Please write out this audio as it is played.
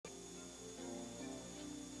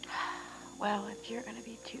Well, if you're gonna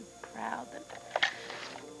be too proud, then...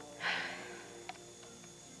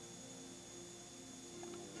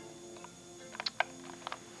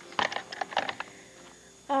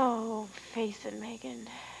 Oh, face it, Megan.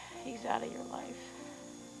 He's out of your life.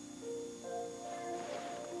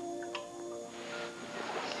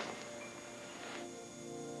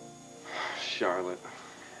 Charlotte.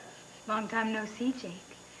 Long time no see, Jake.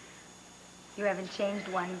 You haven't changed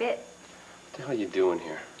one bit. What the hell are you doing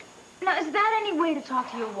here? Now, is that any way to talk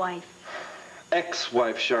to your wife?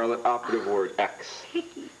 Ex-wife, Charlotte. Operative word, ex.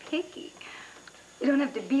 Picky, picky. You don't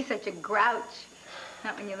have to be such a grouch.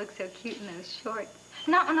 Not when you look so cute in those shorts.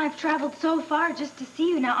 Not when I've traveled so far just to see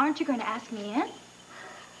you. Now, aren't you going to ask me in?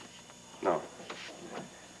 No.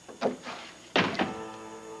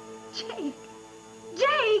 Jake!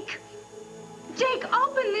 Jake! Jake,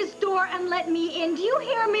 open this door and let me in. Do you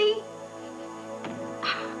hear me?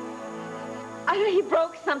 I know he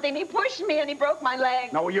broke something. He pushed me and he broke my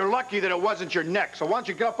leg. No, well, you're lucky that it wasn't your neck. So why don't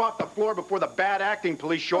you get up off the floor before the bad acting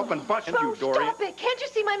police show up and bust you, Dorian? Stop it. Can't you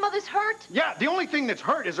see my mother's hurt? Yeah, the only thing that's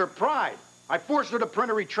hurt is her pride. I forced her to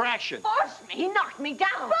print a retraction. Forced me? He knocked me down.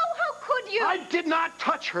 Bo, how could you? I did not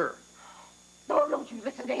touch her. Oh, don't you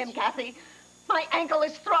listen to him, Cassie. My ankle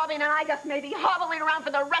is throbbing and I just may be hobbling around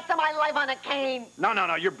for the rest of my life on a cane.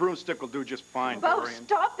 No, your broomstick will do just fine, Bo, Dorian.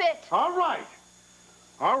 stop it. All right.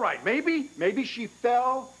 All right, maybe she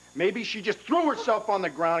fell. Maybe she just threw herself on the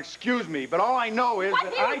ground. Excuse me, but all I know is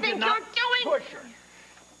that I did not push her.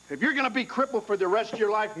 If you're going to be crippled for the rest of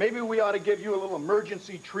your life, maybe we ought to give you a little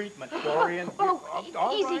emergency treatment, Dorian.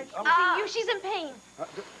 Easy. She's in pain.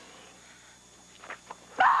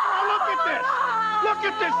 Oh, look at this. Look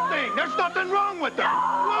at this thing. There's nothing wrong with her.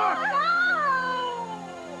 Look.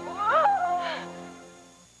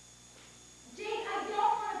 Jake, I don't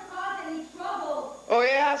want to cause any trouble. Oh,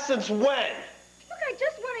 yeah? Since when? Look, I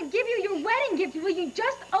just want to give you your wedding gift. Will you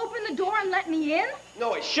just open the door and let me in?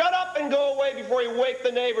 No, wait. Shut up and go away before you wake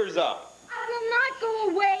the neighbors up. I will not go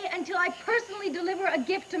away until I personally deliver a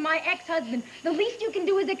gift to my ex-husband. The least you can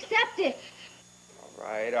do is accept it.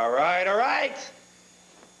 All right.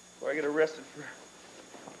 Before I get arrested for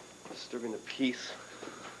disturbing the peace.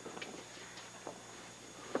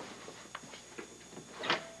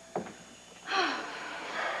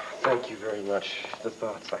 Thank you very much. The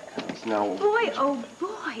thought's like this now. Boy, oh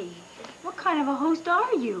boy. What kind of a host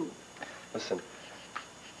are you? Listen,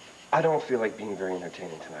 I don't feel like being very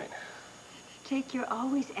entertaining tonight. Jake, you're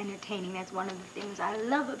always entertaining. That's one of the things I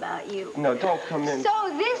love about you. No, don't come in.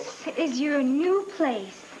 So this is your new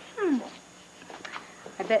place.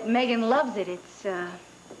 I bet Megan loves it. It's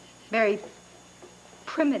very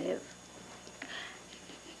primitive.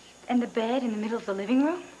 And the bed in the middle of the living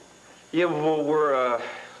room? Yeah, well, we're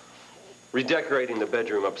redecorating the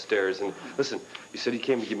bedroom upstairs. And listen, you said you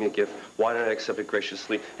came to give me a gift. Why not accept it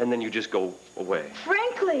graciously? And then you just go away.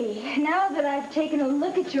 Frankly, now that I've taken a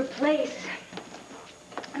look at your place,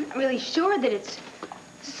 I'm not really sure that it's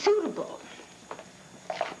suitable.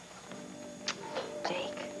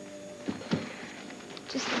 Jake,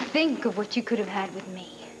 just think of what you could have had with me.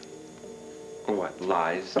 What,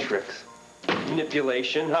 lies, tricks,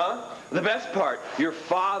 manipulation, huh? The best part, your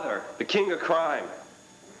father, the king of crime.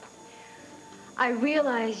 I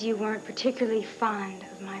realize you weren't particularly fond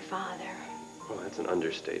of my father. Well, that's an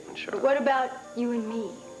understatement, Charlotte. But what about you and me?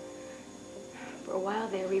 For a while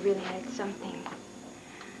there, we really had something.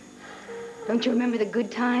 Don't you remember the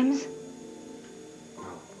good times? No,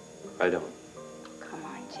 I don't. Come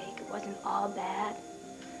on, Jake, it wasn't all bad.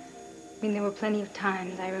 I mean, there were plenty of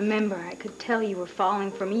times. I remember. I could tell you were falling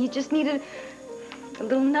for me. You just needed a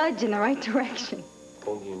little nudge in the right direction.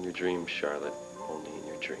 Only in your dreams, Charlotte. Only in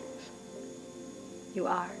your dreams. You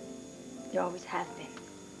are. You always have been.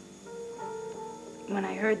 When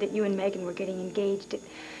I heard that you and Megan were getting engaged, it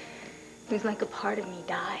was like a part of me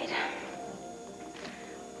died.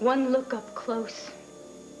 One look up close,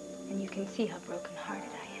 and you can see how broken-hearted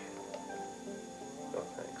I am. No,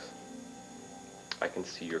 thanks. I can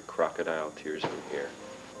see your crocodile tears from here.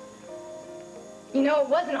 You know, it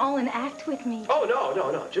wasn't all an act with me. Oh,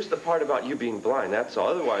 no. Just the part about you being blind, that's all.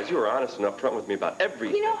 Otherwise, you were honest and upfront with me about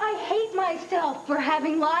everything. You know, I hate myself for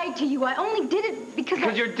having lied to you. I only did it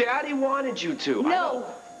because your daddy wanted you to. No.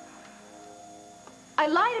 I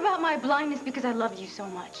lied about my blindness because I loved you so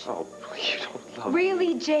much. Oh, you don't love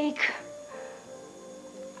Really, me. Jake?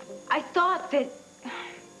 I thought that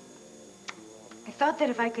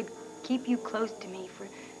if I could keep you close to me for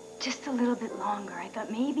just a little bit longer, I thought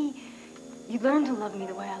maybe you'd learn to love me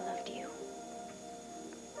the way I loved you.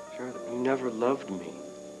 Charlotte, you never loved me.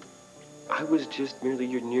 I was just merely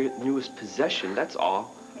your newest possession, that's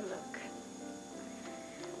all. Hey, look.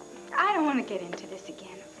 I don't want to get into this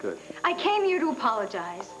again. Good. I came here to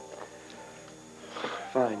apologize.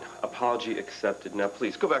 Fine. Apology accepted. Now,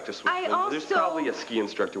 please, go back to Switzerland. There's probably a ski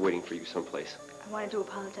instructor waiting for you someplace. I wanted to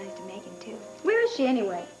apologize to Megan, too. Where is she,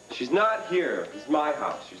 anyway? She's not here. It's my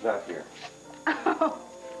house. She's not here. Oh,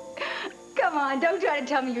 come on. Don't try to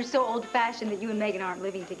tell me you're so old-fashioned that you and Megan aren't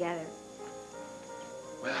living together.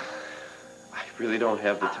 Well, I really don't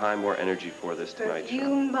have the time or energy for this tonight,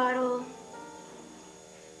 Perfume bottle.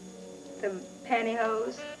 Some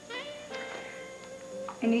pantyhose.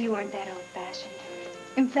 I knew you weren't that old-fashioned.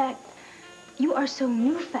 In fact, you are so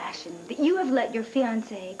new-fashioned that you have let your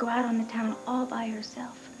fiancée go out on the town all by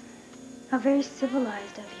herself. How very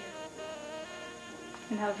civilized of you.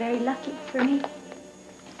 And how very lucky for me.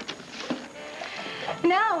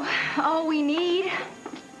 Now, all we need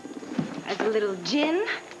is a little gin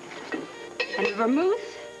and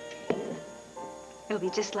vermouth. It'll be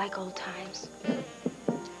just like old times.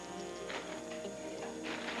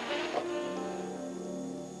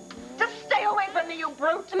 You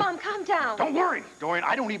brute. Mom, calm down. Don't worry, Dorian.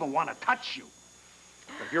 I don't even want to touch you.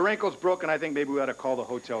 If your ankle's broken, I think maybe we ought to call the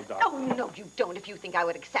hotel doctor. Oh, no, you don't. If you think I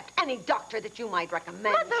would accept any doctor that you might recommend.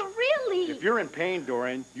 Mother, really? If you're in pain,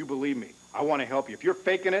 Dorian, you believe me. I want to help you. If you're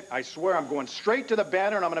faking it, I swear I'm going straight to the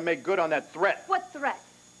banner and I'm going to make good on that threat. What threat?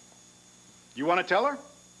 You want to tell her?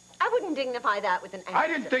 I wouldn't dignify that with an answer. I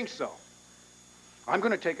didn't think so. I'm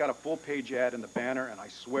going to take out a full-page ad in the banner, and I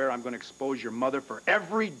swear I'm going to expose your mother for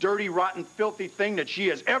every dirty, rotten, filthy thing that she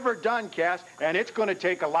has ever done, Cass, and it's going to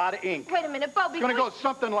take a lot of ink. Wait a minute, Bobby. It's going to go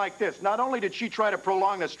something like this. Not only did she try to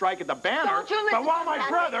prolong the strike at the banner, but while my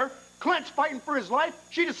brother, Clint's fighting for his life,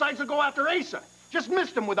 she decides to go after Asa. Just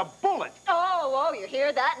missed him with a bullet. Oh, you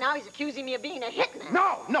hear that? Now he's accusing me of being a hitman.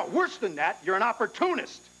 No, worse than that. You're an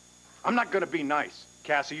opportunist. I'm not going to be nice.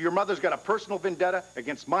 Cassie, your mother's got a personal vendetta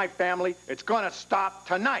against my family. It's gonna stop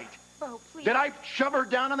tonight. Oh, please. Did I shove her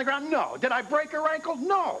down on the ground? No. Did I break her ankle?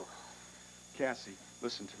 No. Cassie,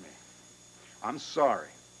 listen to me. I'm sorry.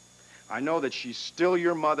 I know that she's still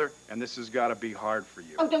your mother, and this has got to be hard for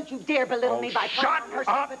you. Oh, don't you dare belittle me by shut her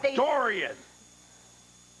up, sympathy. Dorian!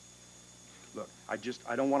 Look,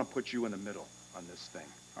 I don't want to put you in the middle on this thing,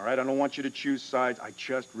 all right? I don't want you to choose sides. I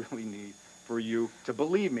just really need for you to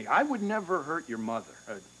believe me. I would never hurt your mother,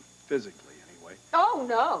 physically anyway. Oh,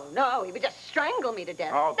 no, he would just strangle me to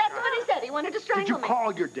death. Oh, That's God. what he said. He wanted to strangle me. Did you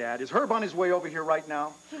call your dad? Is Herb on his way over here right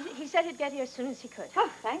now? He said he'd get here as soon as he could.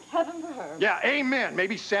 Oh, thank heaven for her. Yeah, amen.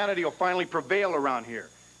 Maybe sanity will finally prevail around here.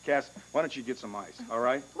 Cass, why don't you get some ice, all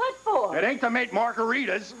right? What for? It ain't to make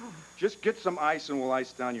margaritas. Just get some ice and we'll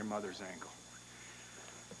ice down your mother's ankle.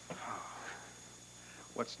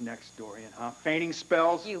 What's next, Dorian, huh? Fainting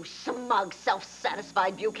spells? You smug,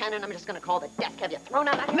 self-satisfied Buchanan. I'm just going to call the desk. Have you thrown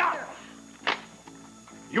out of here? No!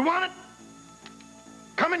 You want it?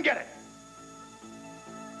 Come and get it.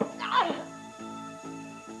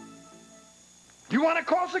 You want to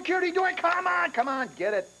call security, Dorian? Come on,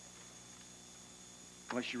 get it.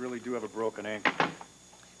 Unless you really do have a broken ankle.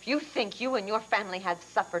 If you think you and your family have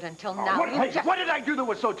suffered until now, What did I do that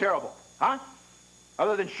was so terrible, huh?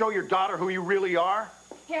 Other than show your daughter who you really are?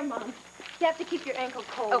 Here, Mom. You have to keep your ankle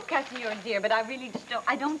cold. Oh, Cassie, you're a dear, but I really just don't...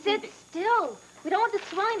 I don't Sit still. We don't want the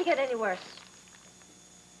swelling to get any worse.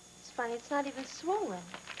 It's funny, it's not even swollen.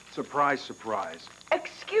 Surprise, surprise.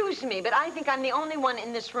 Excuse me, but I think I'm the only one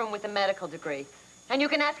in this room with a medical degree. And you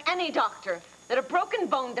can ask any doctor that a broken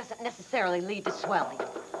bone doesn't necessarily lead to swelling.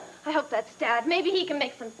 I hope that's Dad. Maybe he can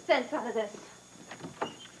make some sense out of this.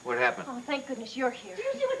 What happened? Oh, thank goodness you're here. Do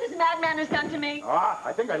you see what this madman has done to me?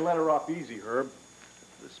 I think I let her off easy, Herb.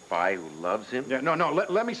 The spy who loves him? Yeah, no,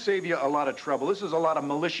 let me save you a lot of trouble. This is a lot of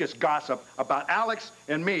malicious gossip about Alex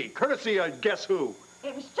and me, courtesy of guess who?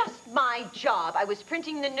 It was just my job. I was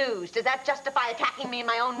printing the news. Does that justify attacking me in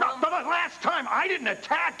my own room? No, for the last time, I didn't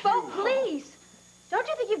attack you. Oh, please. Don't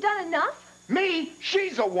you think you've done enough? Me?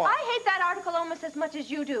 She's a one. I hate that article almost as much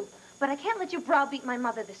as you do. But I can't let you browbeat my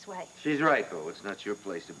mother this way. She's right, though. It's not your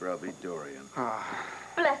place to browbeat Dorian.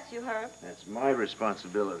 Bless you, Herb. That's my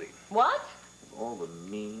responsibility. What? Of all the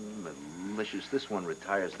mean, malicious, this one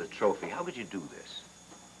retires the trophy. How could you do this?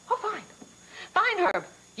 Oh, fine. Fine, Herb.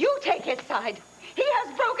 You take his side. He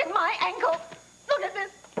has broken my ankle. Look at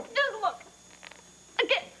this. Just look.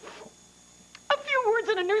 Again. A few words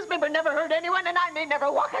in a newspaper never hurt anyone, and I may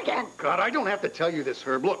never walk again. God, I don't have to tell you this,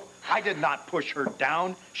 Herb. Look, I did not push her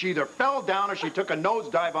down. She either fell down or she took a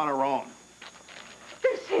nosedive on her own. Do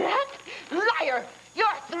you see that? Liar! You're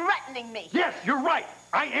threatening me. Yes, you're right.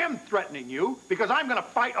 I am threatening you because I'm going to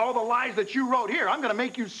fight all the lies that you wrote here. I'm going to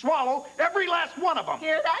make you swallow every last one of them.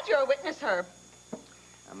 Hear that? You're a witness, Herb.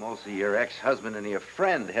 I'm also your ex-husband and your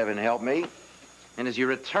friend, heaven help me. And as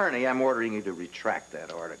your attorney, I'm ordering you to retract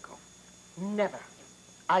that article. Never.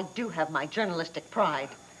 I do have my journalistic pride.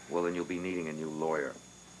 Well, then you'll be needing a new lawyer.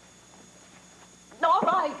 All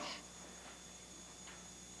right.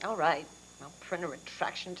 All right. I'll print a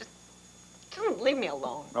retraction. Just leave me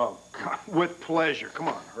alone. Oh, God, with pleasure. Come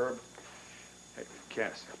on, Herb. Hey,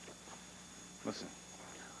 Cass, listen,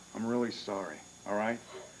 I'm really sorry, all right?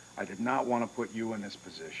 I did not want to put you in this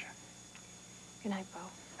position. Good night, Bo.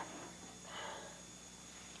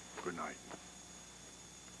 Good night.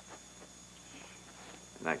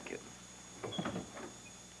 Good night, kid.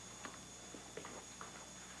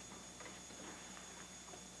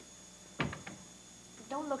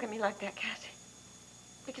 Don't look at me like that, Cassie.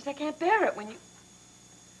 Because I can't bear it when you...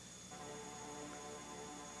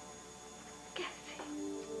 Cassie.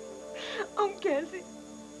 Oh, Cassie.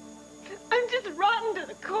 I'm just rotten to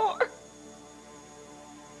the core.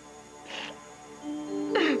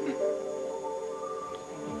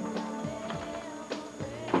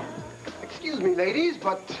 Excuse me, ladies,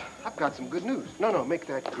 but I've got some good news. No, make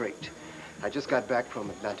that great. I just got back from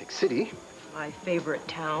Atlantic City. My favorite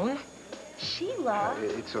town. Sheila.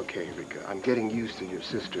 It's okay, Rika. I'm getting used to your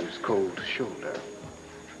sister's cold shoulder.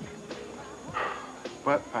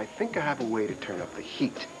 But I think I have a way to turn up the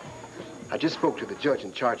heat. I just spoke to the judge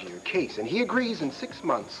in charge of your case, and he agrees in 6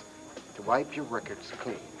 months to wipe your records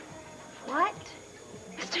clean. What?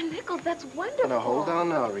 Mr. Nichols, that's wonderful. Now, hold on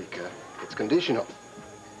now, Rika. It's conditional.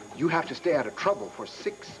 You have to stay out of trouble for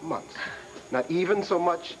 6 months. Not even so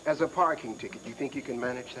much as a parking ticket. You think you can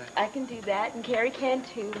manage that? I can do that, and Kerry can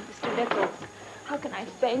too, Mr. Nichols. How can I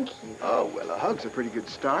thank you? Oh, well, a hug's a pretty good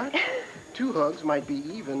start. 2 hugs might be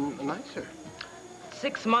even nicer.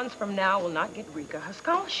 6 months from now, we'll not get Rika her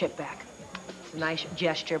scholarship back. It's a nice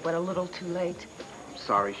gesture, but a little too late.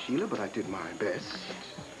 Sorry, Sheila, but I did my best.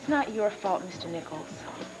 It's not your fault, Mr. Nichols.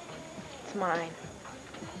 It's mine.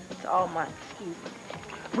 It's all mine. Excuse me.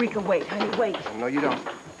 Rika, wait, honey, wait. No, you don't.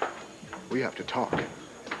 We have to talk.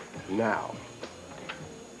 Now.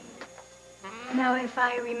 Now, if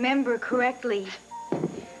I remember correctly,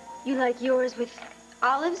 you like yours with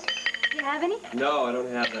olives? Do you have any? No, I don't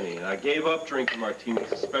have any. And I gave up drinking martinis,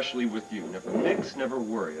 especially with you. Never mix, never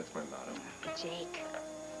worry. That's my motto. Jake,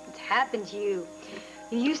 what's happened to you?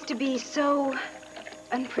 You used to be so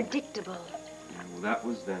unpredictable. Well, that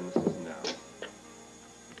was then. This is now.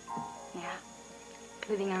 Yeah,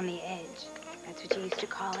 living on the edge. That's what you used to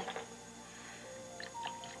call it.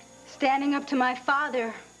 Standing up to my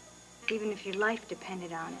father, even if your life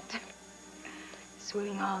depended on it.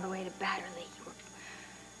 Swimming all the way to Batterley.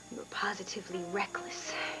 You were positively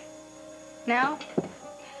reckless. Now,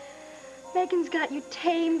 Megan's got you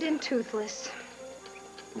tamed and toothless.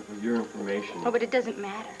 And for your information... Oh, but it doesn't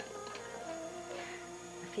matter.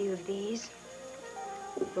 A few of these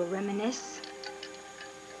will reminisce.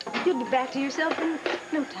 You'll be back to yourself in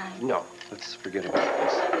no time. No, let's forget about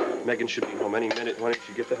this. Megan should be home any minute. Why don't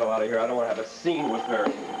you get the hell out of here? I don't want to have a scene with her.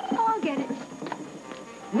 Oh, I'll get it.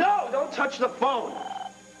 No, don't touch the phone.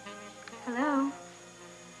 Hello?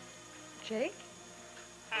 Jake?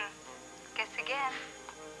 Guess again.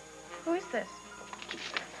 Who is this?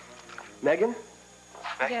 Megan?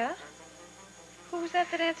 Yeah? Who was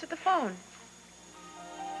that answered the phone?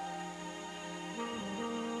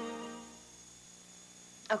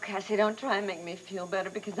 Oh, Cassie, don't try and make me feel better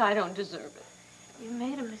because I don't deserve it. You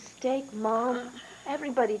made a mistake, Mom.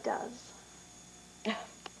 Everybody does.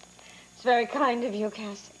 It's very kind of you,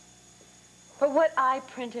 Cassie. But what I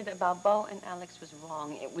printed about Bo and Alex was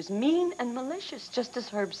wrong. It was mean and malicious, just as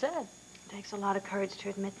Herb said. It takes a lot of courage to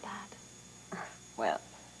admit that. Well,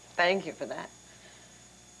 thank you for that.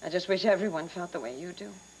 I just wish everyone felt the way you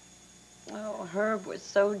do. Oh, Herb was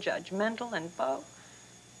so judgmental, and Bo...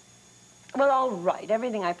 Well, all right,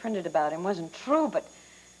 everything I printed about him wasn't true, but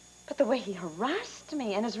the way he harassed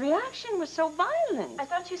me and his reaction was so violent. I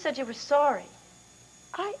thought you said you were sorry.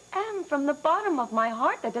 I am from the bottom of my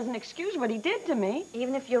heart. That doesn't excuse what he did to me.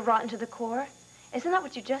 Even if you're rotten to the core? Isn't that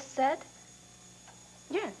what you just said?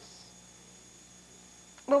 Yes.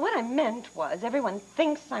 Well, what I meant was everyone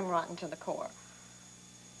thinks I'm rotten to the core.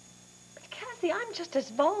 But, Cassie, I'm just as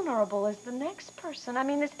vulnerable as the next person. I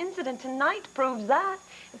mean, this incident tonight proves that.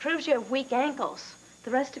 It proves you have weak ankles.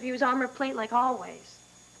 The rest of you is armor plate like always.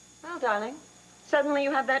 Well, darling, suddenly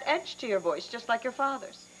you have that edge to your voice, just like your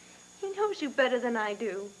father's. He knows you better than I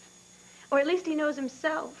do. Or at least he knows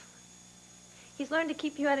himself. He's learned to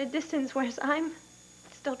keep you at a distance, whereas I'm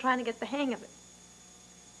still trying to get the hang of it.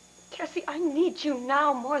 Cassie, I need you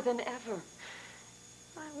now more than ever.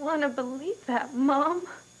 I want to believe that, Mom.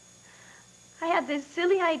 I had this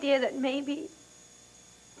silly idea that maybe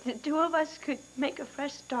the 2 of us could make a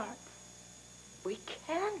fresh start. We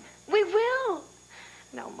can. We will.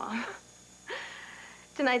 No, Mom.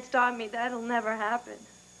 Tonight's taught me that'll never happen.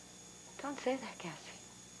 Don't say that, Cassie.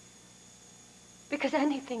 Because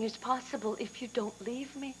anything is possible if you don't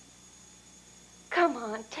leave me. Come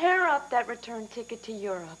on, tear up that return ticket to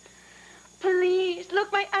Europe. Please,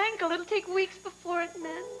 look, my ankle. It'll take weeks before it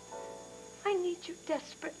mends. I need you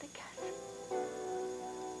desperately, Cassie.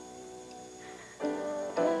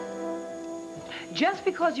 Just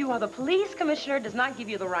because you are the police commissioner does not give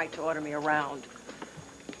you the right to order me around.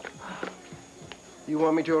 You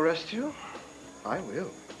want me to arrest you? I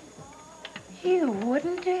will. You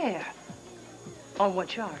wouldn't dare. On what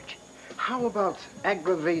charge? How about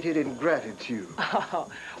aggravated ingratitude? Oh,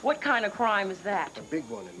 what kind of crime is that? A big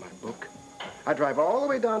one in my book. I drive all the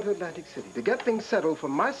way down to Atlantic City to get things settled for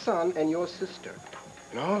my son and your sister.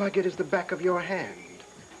 And all I get is the back of your hand.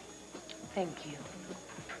 Thank you.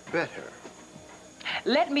 Better.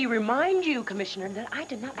 Let me remind you, Commissioner, that I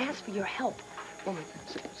did not ask for your help. Woman,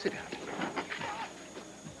 sit down.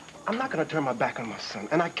 I'm not going to turn my back on my son,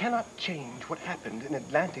 and I cannot change what happened in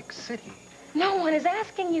Atlantic City. No one is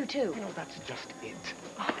asking you to. You know, that's just it.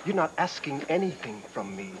 You're not asking anything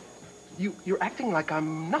from me. You're acting like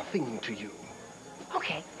I'm nothing to you.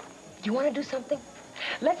 Okay. Do you want to do something?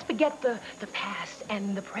 Let's forget the past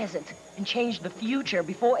and the present and change the future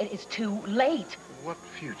before it is too late. What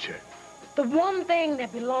future? The one thing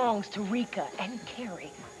that belongs to Rika and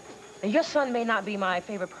Kerry. Now, your son may not be my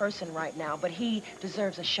favorite person right now, but he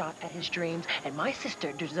deserves a shot at his dreams, and my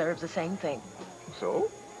sister deserves the same thing. So?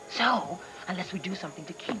 So, unless we do something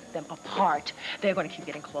to keep them apart, they're going to keep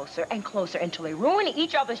getting closer and closer until they ruin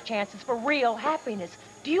each other's chances for real happiness.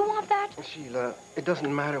 Do you want that? Sheila, it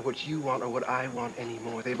doesn't matter what you want or what I want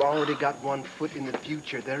anymore. They've already got one foot in the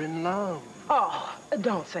future. They're in love. Oh,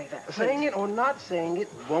 don't say that. Saying it or not saying it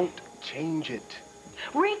won't change it.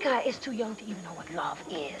 Rika is too young to even know what love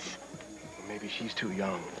is. Maybe she's too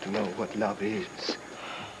young to know what love is.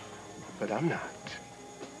 But I'm not.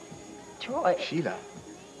 Troy. Sheila,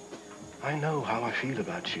 I know how I feel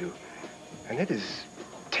about you. And it is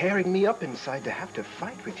tearing me up inside to have to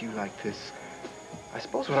fight with you like this. I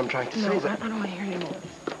suppose what I'm trying to say is that... I don't want to hear any more.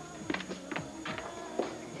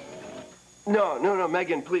 No,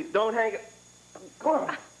 Megan, please, don't hang it. Come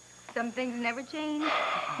on. Some things never change.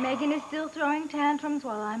 Megan is still throwing tantrums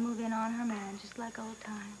while I move in on her man, just like old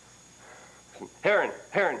times.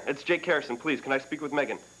 Heron, it's Jake Harrison. Please, can I speak with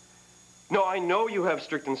Megan? No, I know you have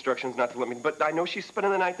strict instructions not to let me, but I know she's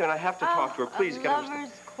spending the night there, and I have to talk to her. Please, a get her.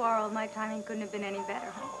 lover's quarrel. My timing couldn't have been any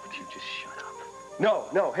better. Oh, would you just shut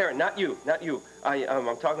up? No, Heron, not you.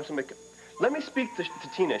 I'm talking to somebody. Let me speak to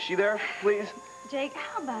Tina. Is she there, please? Jake,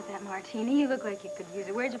 how about that martini? You look like you could use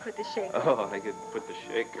it. Where'd you put the shaker? Oh, I could put the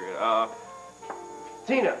shaker.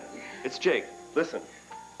 Tina, it's Jake. Listen,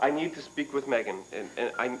 I need to speak with Megan,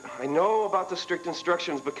 and I know about the strict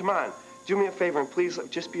instructions, but come on, do me a favor and please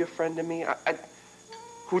just be a friend to me.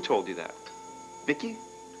 Who told you that? Vicky?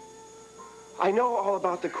 I know all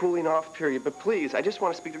about the cooling off period, but please, I just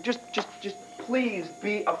want to speak to her. Just please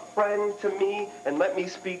be a friend to me and let me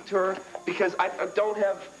speak to her because I don't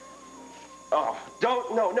have. Oh,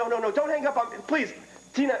 no, don't hang up on me, please.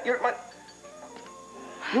 Tina, you're my.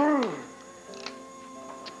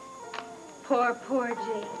 Poor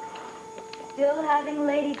Jake. Still having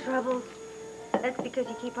lady troubles. That's because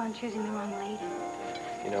you keep on choosing the wrong lady.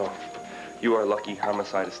 You know, you are lucky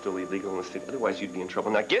homicide is still illegal in the state. Otherwise, you'd be in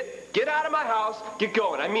trouble. Now, get out of my house. Get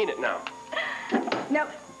going. I mean it now. No.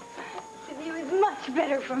 The view is much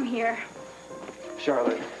better from here.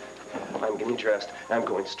 Charlotte, I'm getting dressed. I'm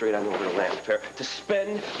going straight on over to Llanfair to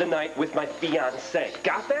spend the night with my fiancé.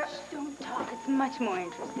 Got that? Don't talk. It's much more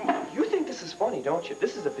interesting. You think this is funny, don't you?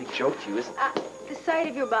 This is a big joke to you, isn't it? The sight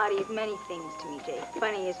of your body is many things to me, Jake.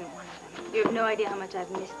 Funny isn't one of them. You have no idea how much I've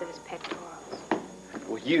missed those pectorals.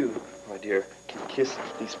 Well, you, my dear, can kiss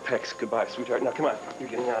these pecs goodbye, sweetheart. Now, come on. You're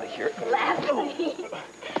getting out of here. Laugh at me.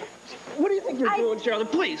 What do you think you're doing,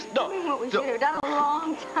 Charlotte? Please, no. Doing what we should have done a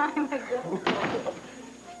long time ago.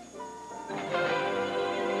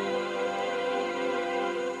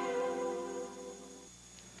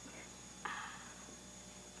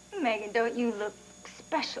 Megan, don't you look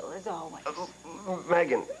special as always?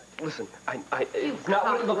 Megan, listen, it's not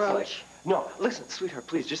what it looks like. No, listen, sweetheart,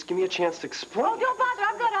 please, just give me a chance to explain. Oh, don't bother.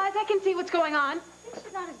 I've got eyes. I can see what's going on.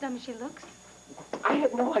 She's not as dumb as she looks. I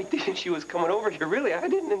had no idea she was coming over here, really. I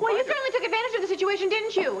didn't invite Well, you her. certainly took advantage of the situation,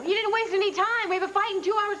 didn't you? You didn't waste any time. We have a fight, and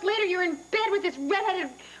 2 hours later, you're in bed with this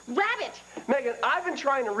red-headed rabbit. Megan, I've been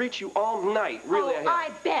trying to reach you all night. Really, Oh,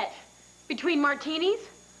 I bet. Between martinis?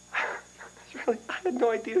 Really, I had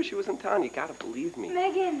no idea she was in town. You gotta believe me.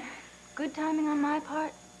 Megan, good timing on my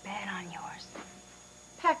part, bad on yours.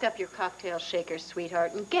 pack up your cocktail shaker,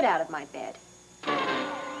 sweetheart, and get out of my bed.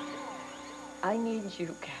 I need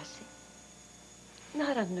you, Cassie.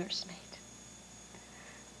 Not a nursemaid.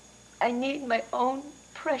 I need my own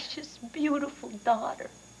precious, beautiful daughter.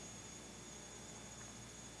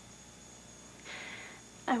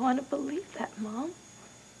 I want to believe that, Mom.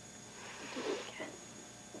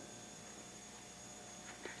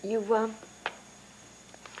 You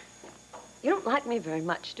don't like me very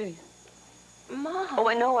much, do you? Mom. Oh,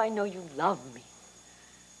 I know you love me.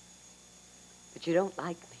 But you don't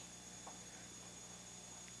like me.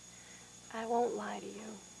 I won't lie to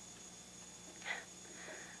you.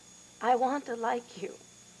 I want to like you.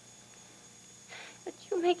 But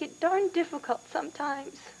you make it darn difficult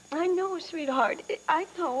sometimes. I know, sweetheart. I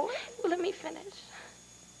know. Well, let me finish.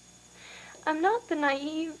 I'm not the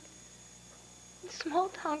naive,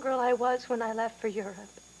 small-town girl I was when I left for Europe.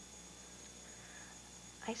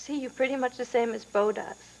 I see you pretty much the same as Bo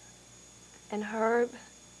does. And Herb.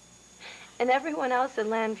 And everyone else in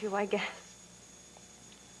Llanview, I guess.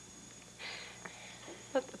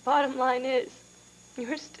 But the bottom line is,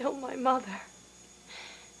 you're still my mother.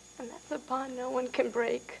 And that's a bond no one can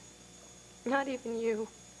break. Not even you.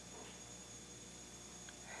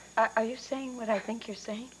 Are you saying what I think you're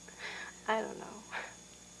saying? I don't know.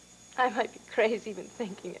 I might be crazy even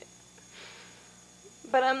thinking it.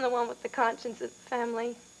 But I'm the one with the conscience of the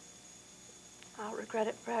family. I'll regret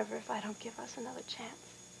it forever if I don't give us another chance.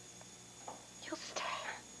 You'll stay.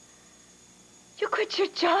 You quit your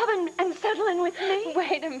job and settle in with me?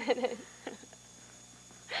 Wait a minute.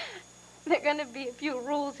 There are going to be a few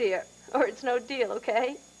rules here, or it's no deal,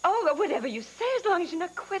 okay? Oh, whatever you say, as long as you're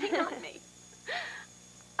not quitting on me.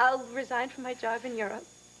 I'll resign from my job in Europe.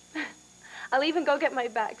 I'll even go get my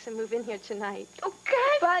bags and move in here tonight. Oh,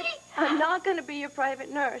 Cassie! But I'm not going to be your private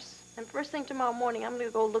nurse. And first thing tomorrow morning, I'm going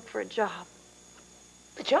to go look for a job.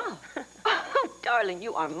 A job? Oh, darling,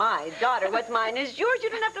 you are my daughter. What's mine is yours. You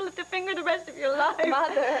don't have to lift a finger the rest of your life.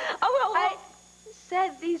 Mother. Oh, well, I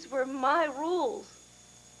said these were my rules.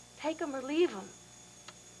 Take them or leave them.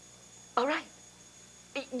 All right.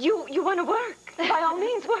 You want to work. By all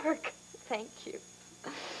means, work. Thank you.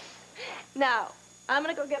 Now, I'm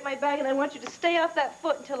going to go get my bag, and I want you to stay off that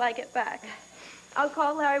foot until I get back. I'll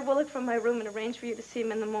call Larry Willock from my room and arrange for you to see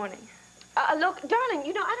him in the morning. Look, darling,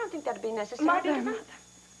 you know, I don't think that'd be necessary. Mother.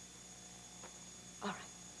 All right.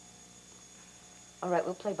 All right,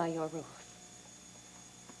 we'll play by your rules.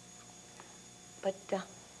 But,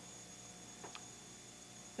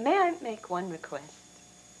 may I make one request?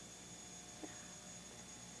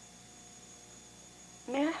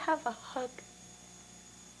 May I have a hug?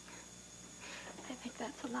 I think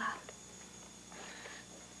that's allowed.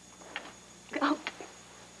 Oh,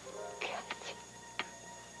 Cassie.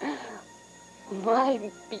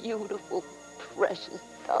 My beautiful, precious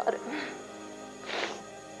daughter.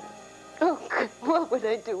 Oh, God, what would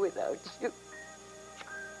I do without you?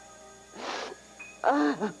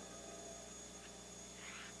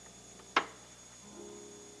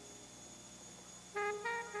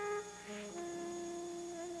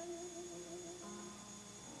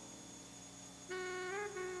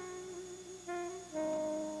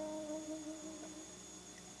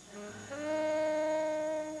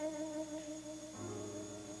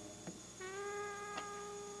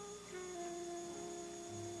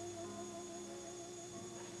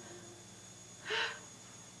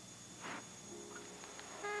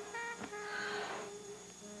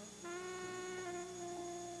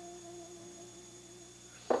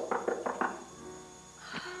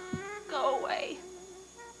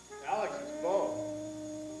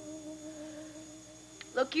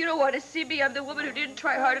 Look, you don't want to see me. I'm the woman who didn't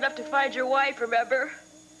try hard enough to find your wife, remember?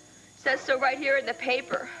 Says so right here in the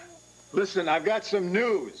paper. Listen, I've got some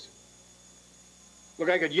news.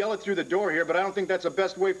 Look, I could yell it through the door here, but I don't think that's the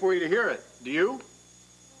best way for you to hear it. Do you?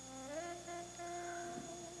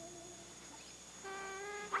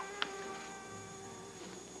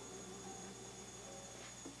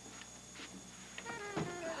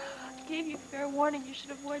 I gave you fair warning. You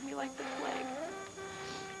should avoid me like the plague.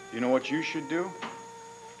 You know what you should do?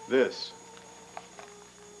 This.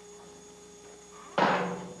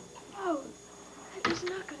 Oh, that is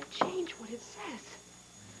not going to change what it says.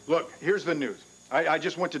 Look, here's the news. I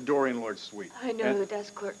just went to Dorian Lord's suite. I know, the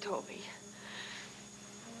desk clerk told me.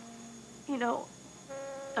 You know,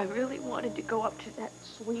 I really wanted to go up to that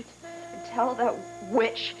suite and tell that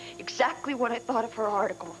witch exactly what I thought of her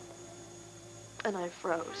article. And I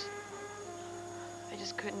froze. I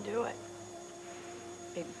just couldn't do it.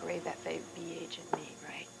 Big brave FAB agent me,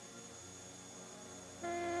 right?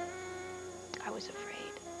 I was afraid.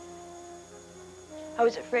 I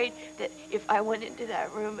was afraid that if I went into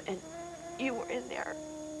that room and you were in there,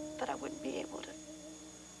 that I wouldn't be able to.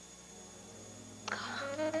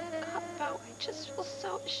 God, Bo, I just feel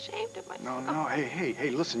so ashamed of myself. No, hey,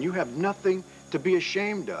 listen, you have nothing to be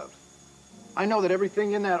ashamed of. I know that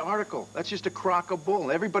everything in that article, that's just a crock of bull.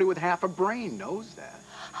 Everybody with half a brain knows that.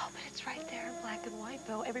 Oh, but it's right there in black and white,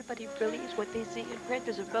 Bo. Everybody believes what they see in print.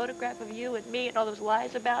 There's a photograph of you and me and all those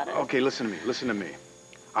lies about us. Okay, listen to me.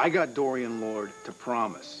 I got Dorian Lord to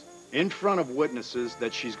promise, in front of witnesses,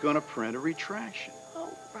 that she's gonna print a retraction. Oh,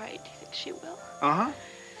 right. Do you think she will? Uh-huh.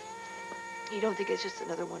 You don't think it's just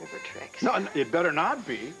another one of her tricks? No, it better not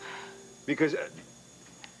be, because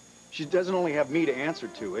she doesn't only have me to answer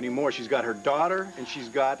to anymore. She's got her daughter, and she's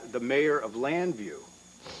got the mayor of Llanview.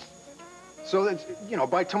 So that, you know,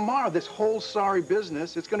 by tomorrow, this whole sorry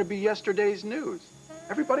business, it's going to be yesterday's news.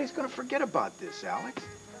 Everybody's going to forget about this, Alex.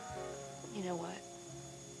 You know what?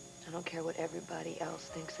 I don't care what everybody else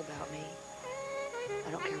thinks about me.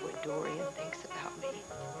 I don't care what Dorian thinks about me.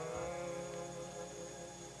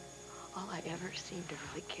 All I ever seem to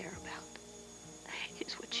really care about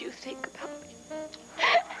is what you think about me.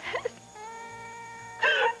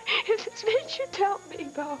 If this makes you doubt me,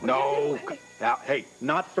 Bo. No. Hey,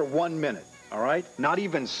 not for 1 minute, all right? Not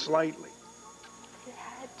even slightly. It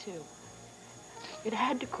had to. It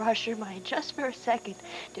had to crush her mind just for a second.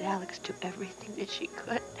 Did Alex do everything that she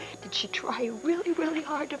could? Did she try really, really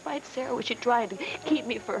hard to fight Sarah? Was she trying to keep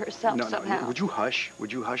me for herself somehow? No, would you hush?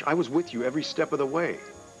 Would you hush? I was with you every step of the way.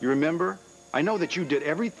 You remember? I know that you did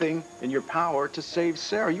everything in your power to save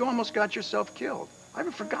Sarah. You almost got yourself killed. I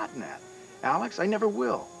haven't forgotten that. Alex, I never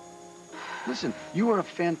will. Listen, you are a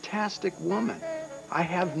fantastic woman. I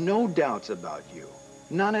have no doubts about you.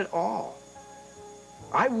 None at all.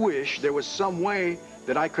 I wish there was some way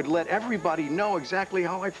that I could let everybody know exactly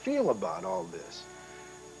how I feel about all this.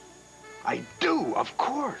 I do, of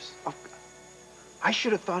course. I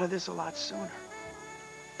should have thought of this a lot sooner.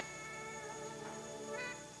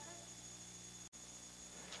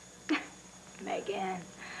 Megan,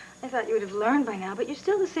 I thought you would have learned by now, but you're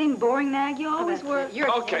still the same boring nag you always were.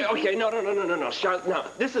 Okay, no, Charlotte, no.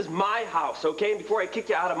 This is my house, okay? And before I kick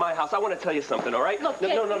you out of my house, I want to tell you something, all right? Look,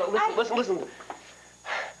 no, listen.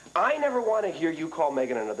 I never want to hear you call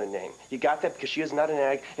Megan another name. You got that? Because she is not an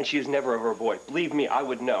ag, and she is never ever a boy. Believe me, I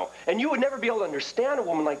would know. And you would never be able to understand a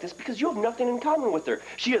woman like this because you have nothing in common with her.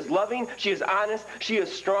 She is loving, she is honest, she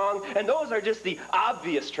is strong, and those are just the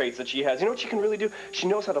obvious traits that she has. You know what she can really do? She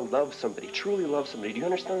knows how to love somebody, truly love somebody. Do you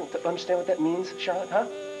understand what that means, Charlotte, huh?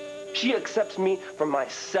 She accepts me for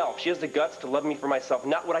myself. She has the guts to love me for myself,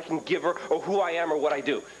 not what I can give her or who I am or what I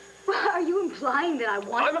do. Well, are you implying that I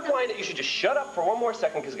want I'm implying that you should just shut up for one more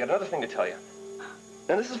second because I've got another thing to tell you.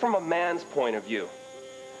 Now, this is from a man's point of view.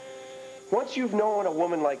 Once you've known a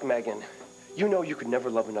woman like Megan, you know you could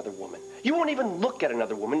never love another woman. You won't even look at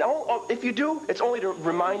another woman. Now, if you do, it's only to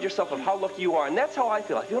remind yourself of how lucky you are. And that's how I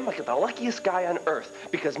feel. I feel like the luckiest guy on earth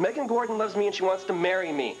because Megan Gordon loves me and she wants to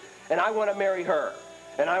marry me. And I want to marry her.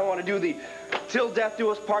 And I want to do the till death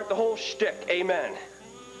do us part, the whole shtick. Amen.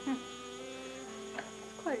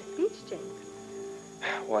 Quite a speech, Jake.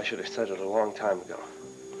 Well, I should have said it a long time ago.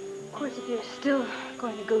 Of course, if you're still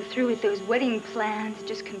going to go through with those wedding plans, it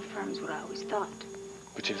just confirms what I always thought.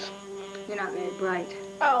 Which is? You're not very bright.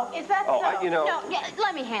 Oh, is that so? You know. No, yeah,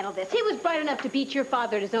 let me handle this. He was bright enough to beat your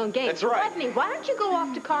father at his own game. That's right. Wasn't he? Why don't you go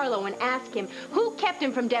off to Carlo and ask him who kept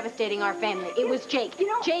him from devastating our family? It was Jake. You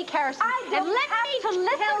know, Jake Harrison. I don't have to listen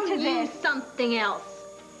to tell you this. something else.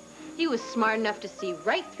 He was smart enough to see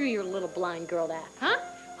right through your little blind girl act, huh?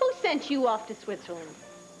 Who sent you off to Switzerland?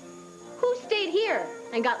 Who stayed here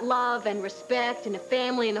and got love and respect and a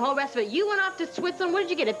family and the whole rest of it? You went off to Switzerland. What did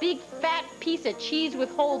you get? A big fat piece of cheese with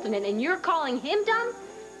holes in it, and you're calling him dumb?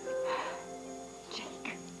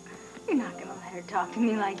 Jake, you're not going to let her talk to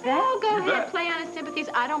me like that. Oh, go ahead. Play on his sympathies.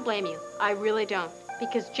 I don't blame you. I really don't.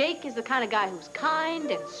 Because Jake is the kind of guy who's kind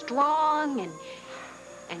and strong and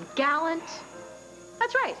gallant.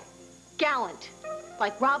 That's right. Gallant.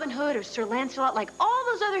 Like Robin Hood or Sir Lancelot, like all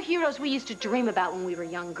those other heroes we used to dream about when we were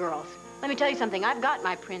young girls. Let me tell you something. I've got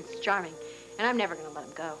my Prince Charming, and I'm never going to let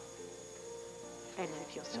him go. And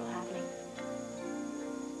if you'll still have me.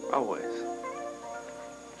 Always.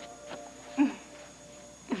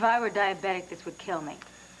 If I were diabetic, this would kill me.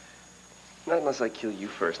 Not unless I kill you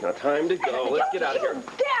first. Now, time to go. Let's get out of here.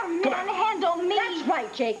 Don't dare manhandle me. That's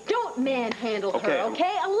right, Jake. Don't manhandle her,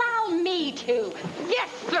 okay? Allow me to. Yes,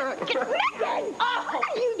 sir. Megan! Oh, what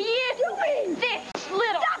are you doing? This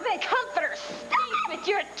little comforter stinks with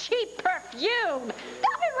your cheap perfume.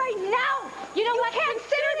 Stop it right now. You know what?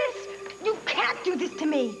 You can't do this to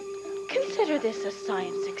me. Consider this a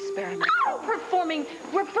science experiment. Performing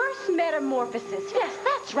reverse metamorphosis. Yes,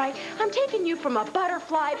 that's right. I'm taking you from a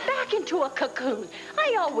butterfly back into a cocoon.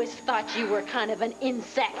 I always thought you were kind of an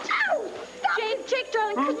insect. Jake,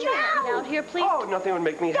 darling, could you help me out here, please? Oh, nothing would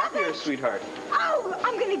make me happier, sweetheart. Oh,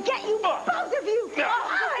 I'm gonna get you, both of you. This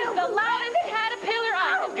is the loudest caterpillar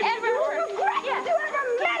I have ever heard. Yes. You ever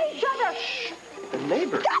met each other? Shh. The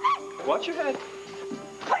neighbor. Watch your head.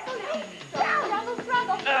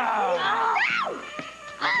 Struggle.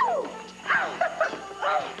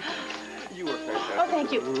 You were fantastic. Oh,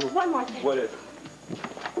 thank you. One more thing. What is it?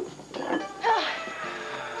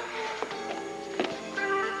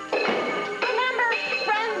 Remember,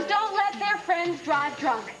 friends don't let their friends drive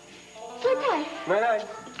drunk. Sleep tight. Night-night.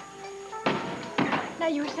 Now,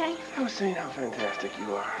 you were saying? I was saying how fantastic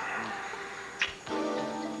you are.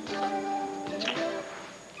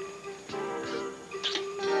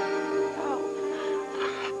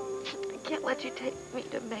 I can't let you take me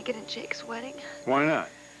to Megan and Jake's wedding. Why not?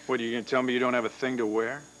 What, are you going to tell me you don't have a thing to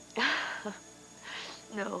wear?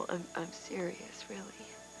 No, I'm serious, really.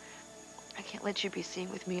 I can't let you be seen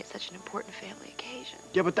with me at such an important family occasion.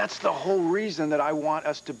 Yeah, but that's the whole reason that I want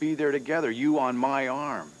us to be there together, you on my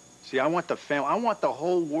arm. See, I want the family, I want the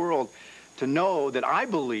whole world to know that I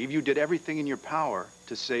believe you did everything in your power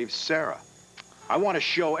to save Sarah. I want to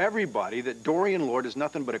show everybody that Dorian Lord is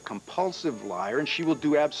nothing but a compulsive liar, and she will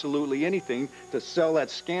do absolutely anything to sell that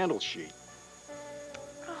scandal sheet.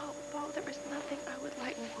 Oh, Bo, there is nothing I would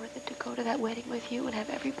like more than to go to that wedding with you and have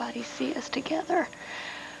everybody see us together.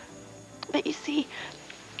 But you see,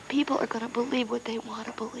 people are going to believe what they want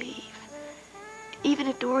to believe. Even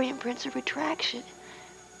if Dorian prints a retraction.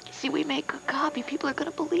 See, we make a copy. People are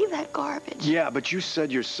going to believe that garbage. Yeah, but you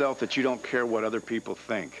said yourself that you don't care what other people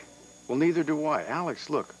think. Well, neither do I. Alex,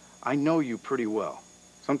 look, I know you pretty well.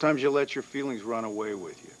 Sometimes you let your feelings run away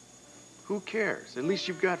with you. Who cares? At least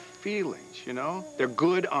you've got feelings, you know? They're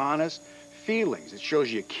good, honest feelings. It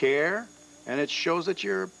shows you care, and it shows that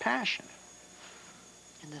you're passionate.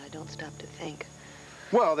 And that I don't stop to think.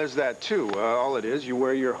 Well, there's that, too. All it is, you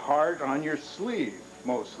wear your heart on your sleeve,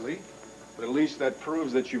 mostly. But at least that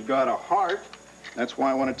proves that you've got a heart. That's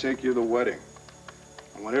why I want to take you to the wedding.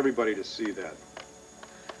 I want everybody to see that.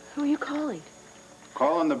 Who are you calling?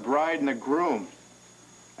 Calling the bride and the groom.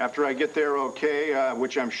 After I get there okay,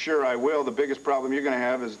 which I'm sure I will, the biggest problem you're going to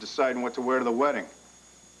have is deciding what to wear to the wedding.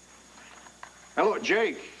 Hello,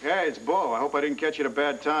 Jake. Hey, it's Bo. I hope I didn't catch you at a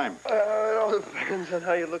bad time. It all depends on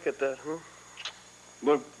how you look at that, huh?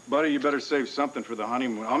 Look, buddy, you better save something for the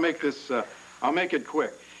honeymoon. I'll make it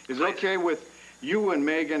quick. Is it okay with you and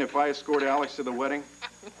Megan if I escort Alex to the wedding?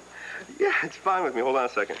 Yeah, it's fine with me. Hold on a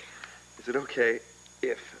second. Is it okay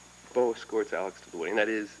if Bo escorts Alex to the wedding? That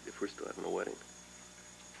is, if we're still having a wedding.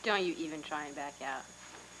 Don't you even try and back out.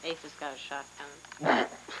 Ace has got a shotgun.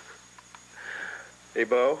 Hey,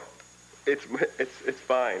 Bo. It's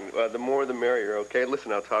fine. The more the merrier, okay?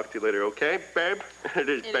 Listen, I'll talk to you later, okay, babe? It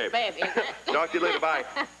is, babe. It is, babe, isn't it? Talk to you later, bye.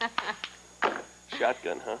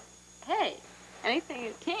 Shotgun, huh? Hey, anything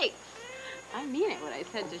it takes. I mean it, what I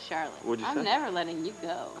said to Charlotte. What'd you say? I'm never letting you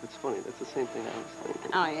go. It's funny. That's the same thing I was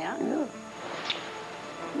thinking. Oh, yeah? Yeah.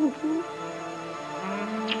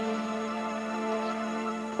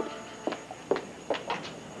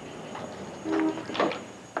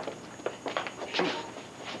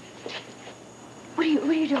 What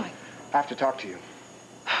are you doing? I have to talk to you.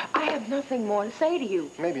 I have nothing more to say to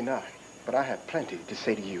you. Maybe not, but I have plenty to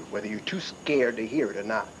say to you, whether you're too scared to hear it or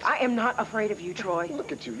not. I am not afraid of you, Troy.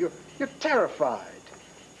 Look at you. You're terrified.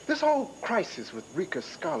 This whole crisis with Rika's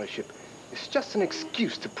scholarship is just an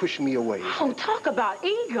excuse to push me away. Oh, talk about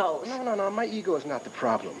egos. No. My ego is not the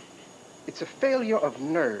problem. It's a failure of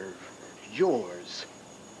nerve. Yours.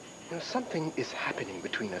 You know, something is happening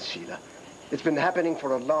between us, Sheila. It's been happening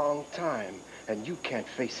for a long time, and you can't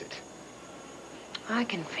face it. I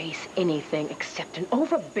can face anything except an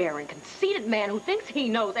overbearing, conceited man who thinks he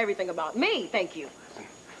knows everything about me. Thank you.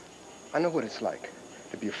 I know what it's like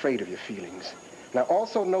to be afraid of your feelings. And I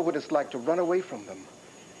also know what it's like to run away from them.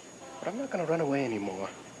 But I'm not going to run away anymore.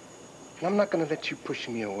 And I'm not going to let you push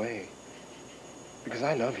me away. Because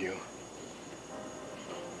I love you.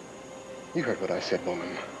 You heard what I said,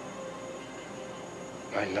 woman.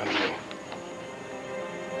 I love you.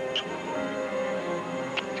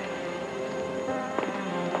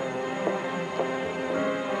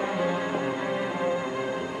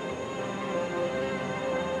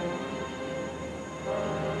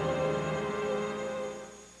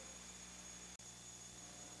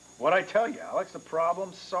 What'd I tell you, Alex? The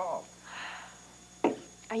problem's solved.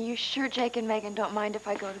 Are you sure Jake and Megan don't mind if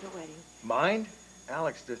I go to the wedding? Mind?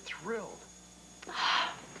 Alex, they're thrilled.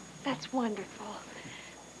 That's wonderful.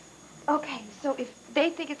 Okay, so if they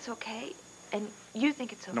think it's okay, and you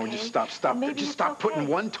think it's okay... No, just stop. Just stop putting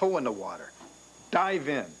one toe in the water. Dive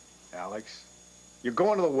in, Alex. You're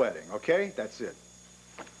going to the wedding, okay? That's it.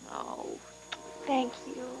 Oh, thank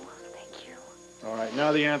you. Thank you. All right,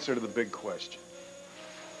 now the answer to the big question.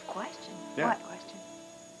 Question? Yeah. What question?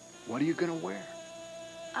 What are you going to wear?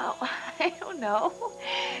 Oh, I don't know.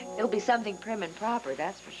 It'll be something prim and proper,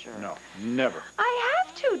 that's for sure. No, never. I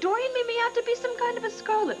have to. Dorian made me out to be some kind of a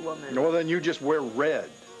scarlet woman. Well, then you just wear red,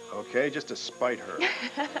 okay? Just to spite her.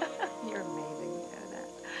 You're amazing, you know that.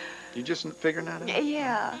 You just figuring that out?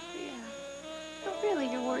 Yeah. But really,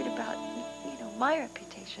 you're worried about, you know, my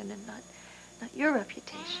reputation and not your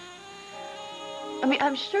reputation. I mean,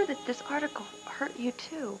 I'm sure that this article hurt you,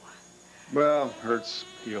 too. Well, hurts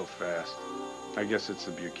heal fast. I guess it's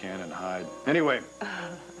a Buchanan hide. Anyway,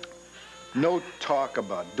 no talk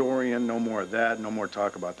about Dorian, no more of that, no more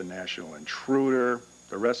talk about the National Intruder.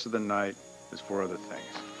 The rest of the night is for other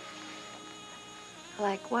things.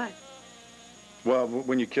 Like what? Well,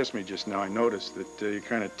 when you kissed me just now, I noticed that you're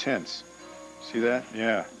kind of tense. See that?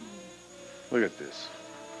 Yeah. Look at this.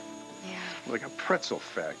 Yeah. Like a pretzel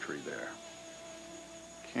factory there.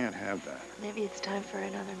 Can't have that. Maybe it's time for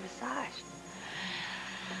another massage.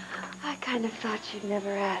 I kind of thought you'd never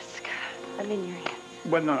ask. I'm in your hands.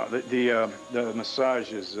 Well, no, the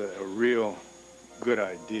massage is a real good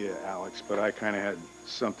idea, Alex, but I kind of had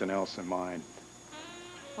something else in mind.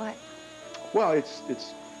 What? Well, it's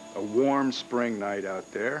a warm spring night out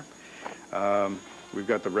there. We've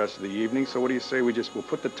got the rest of the evening, so what do you say we'll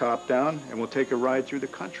put the top down and we'll take a ride through the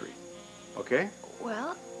country, okay?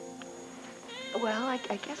 Well, I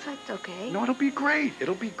guess that's okay. No, it'll be great.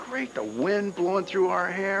 It'll be great. The wind blowing through our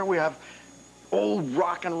hair. We have old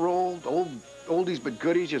rock and roll, oldies but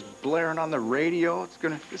goodies just blaring on the radio. It's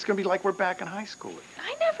gonna be like we're back in high school.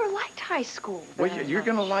 I never liked high school. Well, you're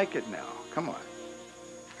gonna like it now. Come on.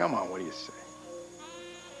 Come on, what do you say?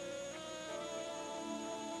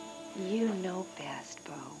 You know best,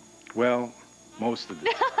 Bo. Well, most of the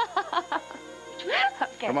time.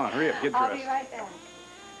 Okay. Come on, hurry up, get dressed. I'll be right back.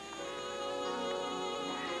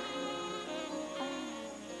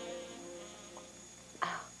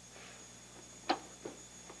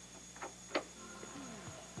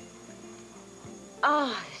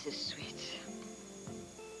 Oh, this is sweet.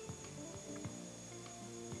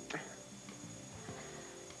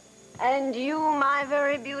 And you, my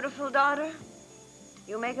very beautiful daughter,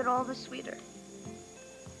 you make it all the sweeter.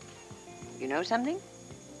 You know something?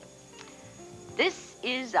 This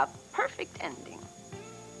is a perfect ending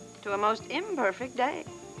to a most imperfect day.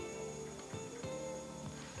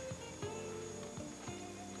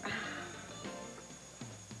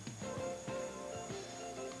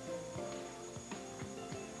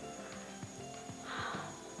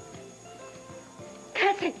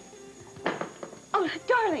 Cassie! Oh,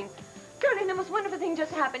 darling. Darling, the most wonderful thing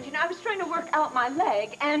just happened. You know, I was trying to work out my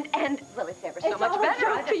leg, and well, it's ever so much better. It's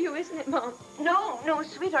all a joke to you, isn't it, Mom? No,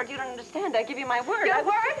 sweetheart, you don't understand. I give you my word. Your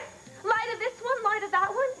word? Lie to this one, lie to that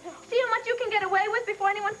one? See how much you can get away with before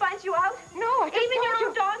anyone finds you out? No, I just Even your told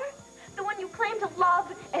own daughter? The one you claim to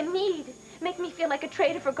love and need. Make me feel like a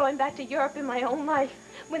traitor for going back to Europe in my own life.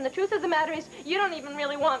 When the truth of the matter is, you don't even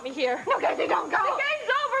really want me here. No, Cassie, don't go. The game's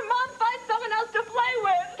over, Mom. Find someone else to play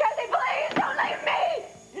with. Cassie, please, don't leave me!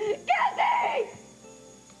 Cassie!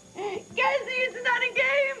 Cassie, it's not a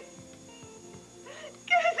game!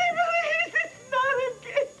 Cassie, please, it's not a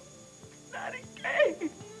game! It's not a game!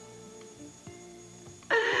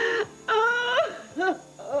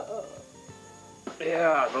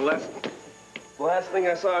 Yeah, the last thing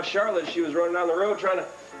I saw of Charlotte, she was running down the road trying to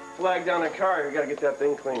flag down a car. You gotta get that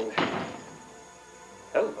thing cleaned.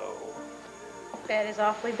 Hello. Bed is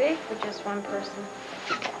awfully big for just one person.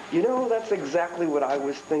 You know, that's exactly what I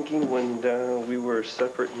was thinking when we were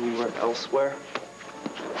separate and you were elsewhere.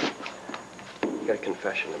 I got a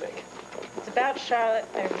confession to make. It's about Charlotte.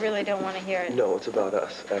 I really don't want to hear it. No, it's about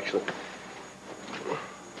us, actually.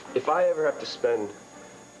 If I ever have to spend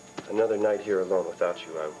another night here alone without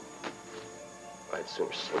you, I'd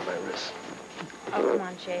sooner slit my wrists. Oh, come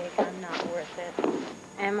on, Jake. I'm not worth it.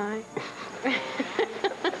 Am I?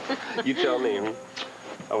 You tell me.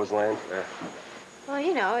 I was Llanfair. Well,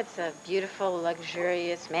 you know, it's a beautiful,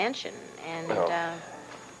 luxurious mansion, and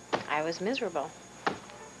I was miserable.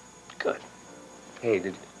 Good. Hey,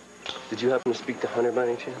 did you happen to speak to Hunter by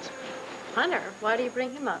any chance? Hunter? Why do you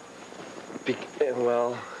bring him up?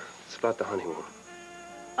 Well, it's about the honeymoon.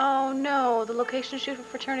 Oh, no. The location shoot for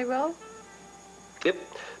Fraternity Row? Yep.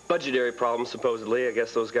 Budgetary problems, supposedly. I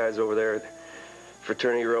guess those guys over there at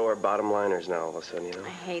Fraternity Row are bottom liners now all of a sudden, you know? I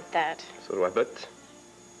hate that. So do I, but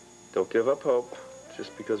Don't give up hope.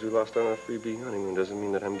 Just because we lost on our freebie honeymoon doesn't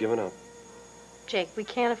mean that I'm giving up. Jake, we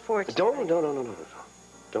can't afford to. No.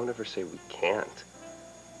 Don't ever say we can't.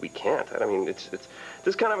 We can't. I mean, it's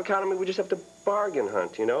this kind of economy, we just have to bargain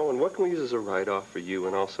hunt, you know? And what can we use as a write-off for you?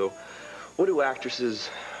 And also, what do actresses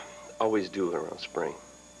always do around spring?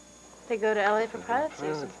 They go to L.A. for pilot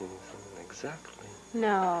season. Exactly.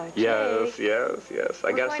 No, Jake. Yes.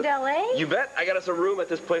 We're going to L.A.? You bet. I got us a room at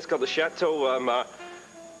this place called the Chateau, I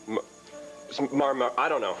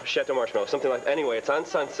don't know, Chateau Marshmallow, something like that. Anyway, it's on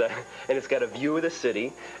Sunset, and it's got a view of the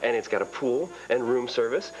city, and it's got a pool and room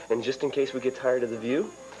service, and just in case we get tired of the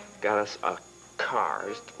view, got us a car,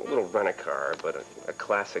 just a little rent-a-car, but a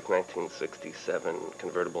classic 1967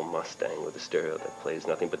 convertible Mustang with a stereo that plays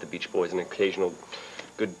nothing but the Beach Boys and an occasional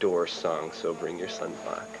good Doors song, so bring your son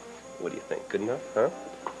back. What do you think? Good enough, huh?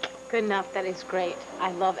 Good enough. That is great.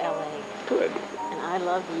 I love L.A. Good. And I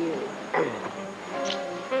love you.